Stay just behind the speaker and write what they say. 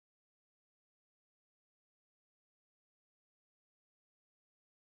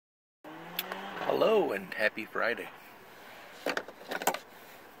Hello and happy Friday.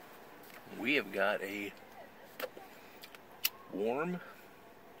 We have got a warm,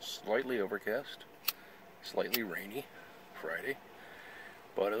 slightly overcast, slightly rainy Friday,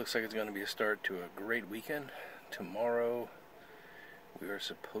 but it looks like it's going to be a start to a great weekend. Tomorrow we are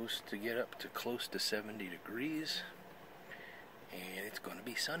supposed to get up to close to 70 degrees and it's going to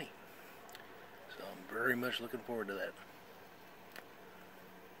be sunny. So I'm very much looking forward to that.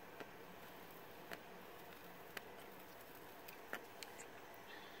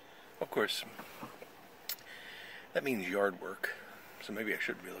 Of course, that means yard work, so maybe I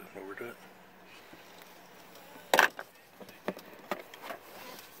shouldn't be looking forward to it.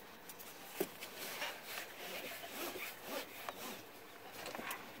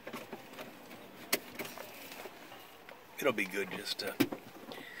 It'll be good just to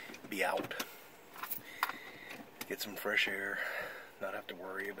be out, get some fresh air, not have to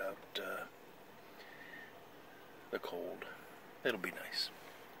worry about the cold. It'll be nice.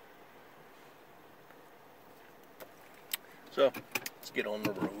 So, let's get on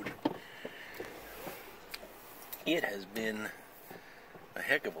the road. It has been a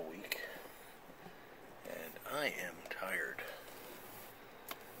heck of a week, and I am tired.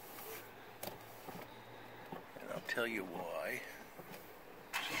 And I'll tell you why.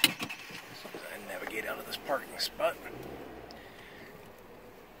 As soon as I navigate out of this parking spot.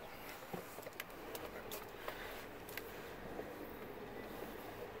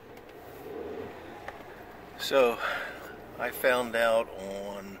 So, I found out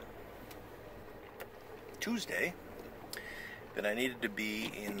on Tuesday that I needed to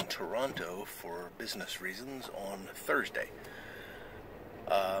be in Toronto for business reasons on Thursday.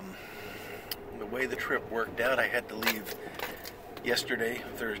 The way the trip worked out, I had to leave yesterday,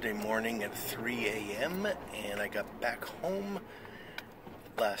 Thursday morning at 3 a.m. and I got back home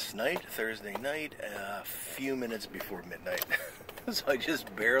last night, Thursday night, a few minutes before midnight. So I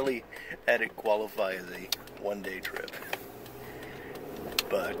just barely had it qualify as a one-day trip.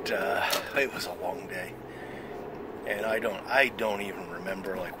 But it was a long day, and I don't even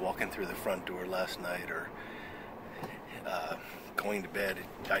remember like walking through the front door last night or going to bed.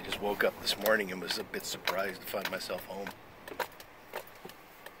 I just woke up this morning and was a bit surprised to find myself home.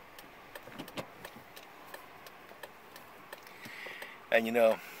 And you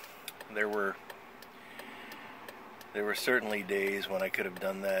know, there were certainly days when I could have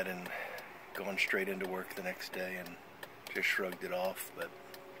done that and gone straight into work the next day and just shrugged it off, but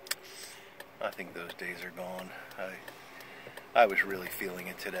I think those days are gone. I was really feeling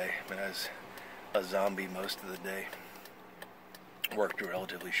it today. I mean, I was a zombie most of the day. Worked a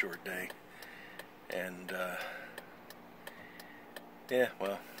relatively short day. And, yeah,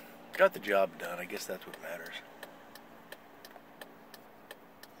 well, got the job done. I guess that's what matters.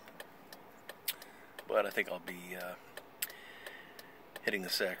 But I think I'll be hitting the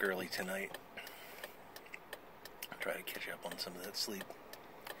sack early tonight. Try to catch up on some of that sleep.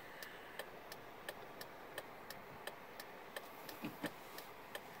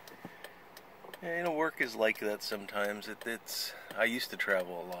 And, you know, work is like that sometimes. I used to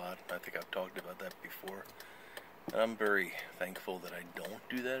travel a lot. I think I've talked about that before. And I'm very thankful that I don't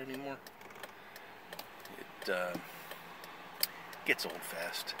do that anymore. It gets old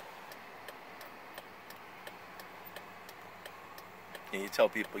fast. And you tell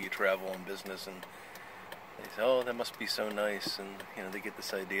people you travel on business and they say, oh, that must be so nice, and you know, they get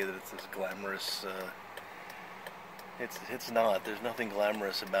this idea that it's this glamorous. It's not. There's nothing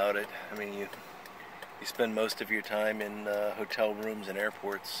glamorous about it. I mean, you spend most of your time in hotel rooms and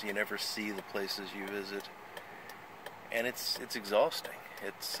airports. You never see the places you visit, and it's exhausting.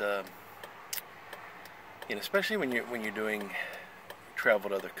 It's you know, especially when you're doing travel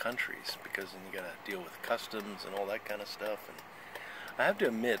to other countries, because then you got to deal with customs and all that kind of stuff. And I have to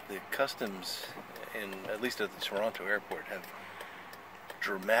admit, the customs, at least at the Toronto airport, have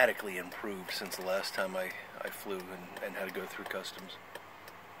dramatically improved since the last time I flew and had to go through customs.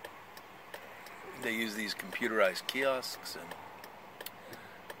 They use these computerized kiosks,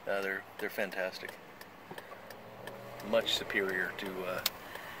 and they're fantastic. Much superior to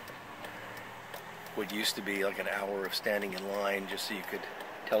what used to be like an hour of standing in line just so you could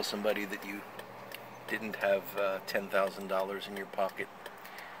tell somebody that you didn't have $10,000 in your pocket.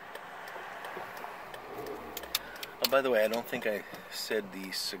 Oh, by the way, I don't think I said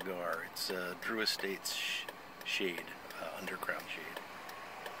the cigar. It's Drew Estates Shade, Undercrown Shade.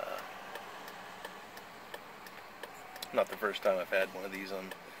 Not the first time I've had one of these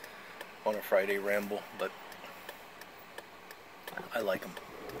on a Friday Ramble, but I like them.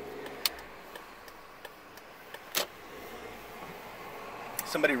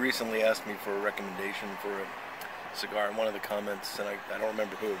 somebody recently asked me for a recommendation for a cigar in one of the comments, and I don't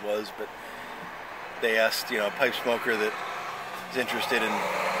remember who it was, but they asked, you know, a pipe smoker that is interested in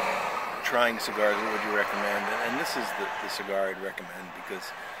trying cigars, what would you recommend? And this is the cigar I'd recommend,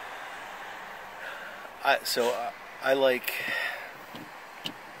 because I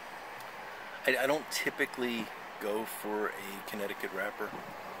don't typically go for a Connecticut wrapper,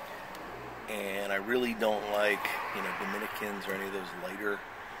 and I really don't like, you know, Dominicans or any of those lighter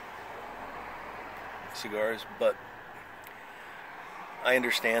cigars, but I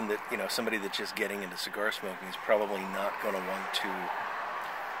understand that, you know, somebody that's just getting into cigar smoking is probably not going to want to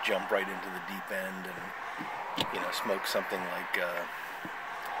jump right into the deep end and, you know, smoke something like a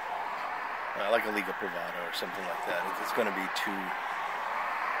Liga Privada or something like that. It's going to be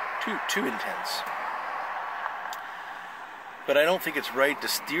too intense. But I don't think it's right to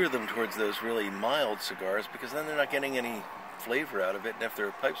steer them towards those really mild cigars, because then they're not getting any flavor out of it. And if they're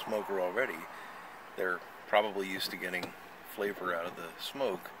a pipe smoker already, they're probably used to getting flavor out of the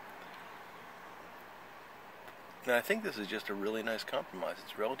smoke. And I think this is just a really nice compromise.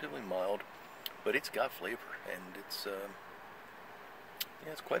 It's relatively mild, but it's got flavor, and it's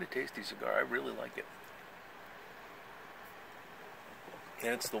yeah, it's quite a tasty cigar. I really like it.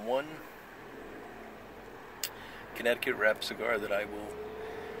 And it's the one Connecticut wrap cigar that I will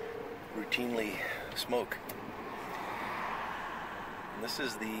routinely smoke. And this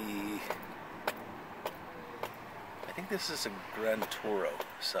is I think this is a Gran Toro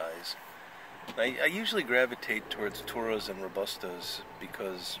size. I usually gravitate towards Toros and Robustos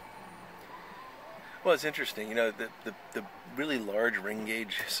because, well, it's interesting, you know, the really large ring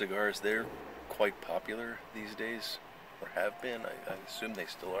gauge cigars, they're quite popular these days, or have been. I assume they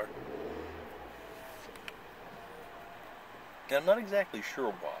still are. And I'm not exactly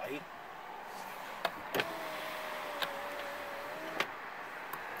sure why.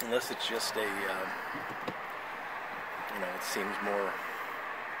 Unless it's just a, you know, it seems more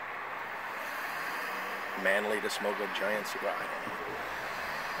manly to smoke a giant cigar. I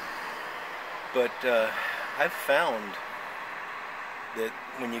don't know. But I've found that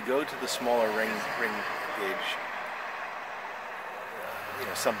when you go to the smaller ring gauge, you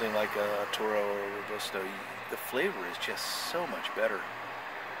know, something like a Toro or a Robusto, the flavor is just so much better.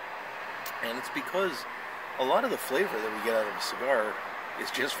 And it's because a lot of the flavor that we get out of a cigar is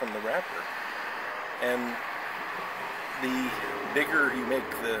just from the wrapper. And the bigger you make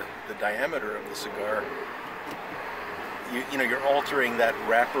the diameter of the cigar, you know, you're altering that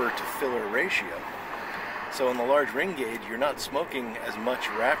wrapper to filler ratio. So in the large ring gauge, you're not smoking as much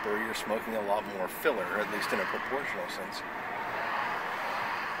wrapper, you're smoking a lot more filler, at least in a proportional sense.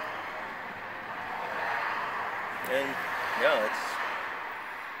 And yeah,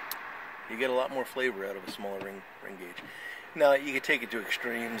 you get a lot more flavor out of a smaller ring gauge. Now, you could take it to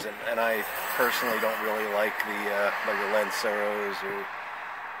extremes, and I personally don't really like the Lanceros or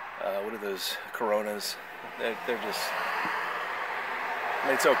what are those, Coronas. They're just, I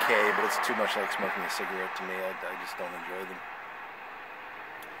mean, it's okay, but it's too much like smoking a cigarette to me. I just don't enjoy them.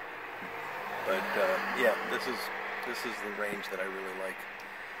 But yeah, this is the range that I really like.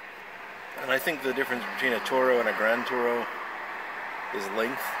 And I think the difference between a Toro and a Gran Toro is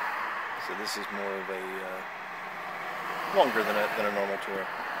length. So this is more of a longer than a normal Toro,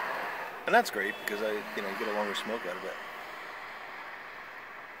 and that's great because I get a longer smoke out of it.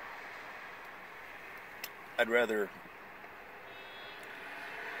 I'd rather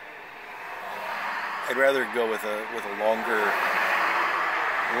go with a longer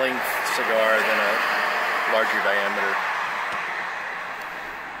length cigar than a larger diameter.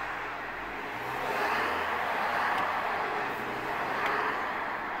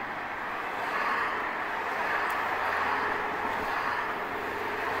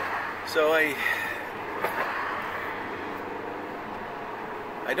 So I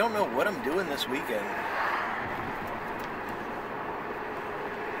don't know what I'm doing this weekend.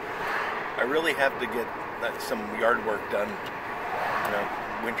 I really have to get some yard work done. You know,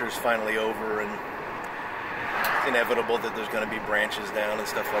 winter's finally over, and it's inevitable that there's going to be branches down and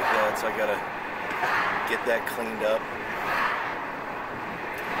stuff like that. So I got to get that cleaned up.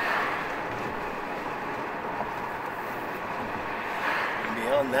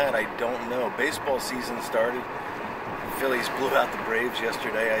 Beyond that, I don't know. Baseball season started. The Phillies blew out the Braves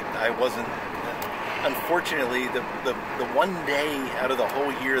yesterday. I wasn't, unfortunately, the one day out of the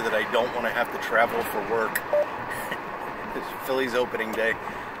whole year that I don't want to have to travel for work is Phillies opening day.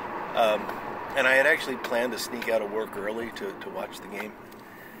 And I had actually planned to sneak out of work early to watch the game.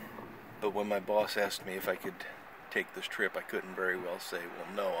 But when my boss asked me if I could take this trip, I couldn't very well say, well,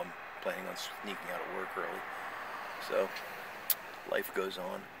 no, I'm planning on sneaking out of work early. So life goes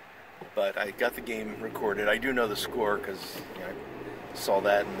on. But I got the game recorded. I do know the score because I saw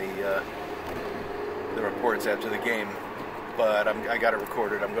that in the reports after the game. But I got it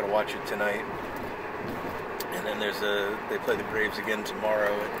recorded. I'm going to watch it tonight. And then they play the Braves again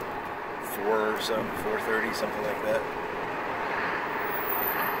tomorrow at 4 or something, 4:30, something like that.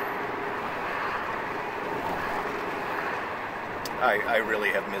 I really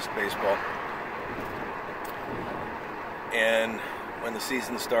have missed baseball. And when the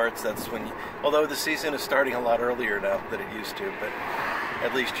season starts, that's when although the season is starting a lot earlier now than it used to, but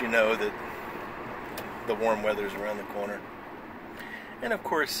at least you know that the warm weather's around the corner. And of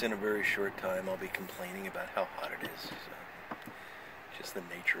course, in a very short time, I'll be complaining about how hot it is. So, just the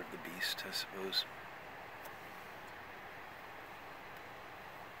nature of the beast, I suppose.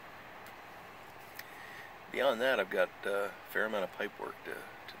 Beyond that, I've got a fair amount of pipe work to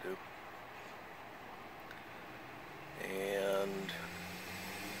do. And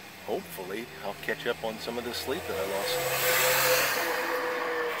hopefully, I'll catch up on some of the sleep that I lost.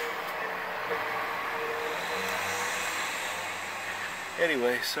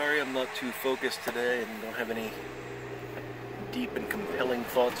 Anyway, sorry I'm not too focused today and don't have any deep and compelling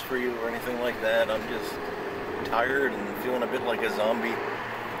thoughts for you or anything like that. I'm just tired and feeling a bit like a zombie.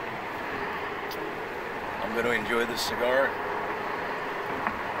 I'm going to enjoy this cigar,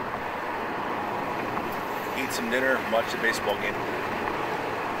 eat some dinner, watch the baseball game.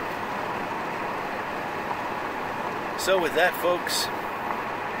 So with that, folks,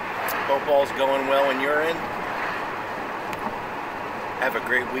 hope all's going well on your end. Have a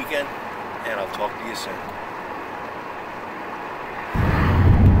great weekend, and I'll talk to you soon.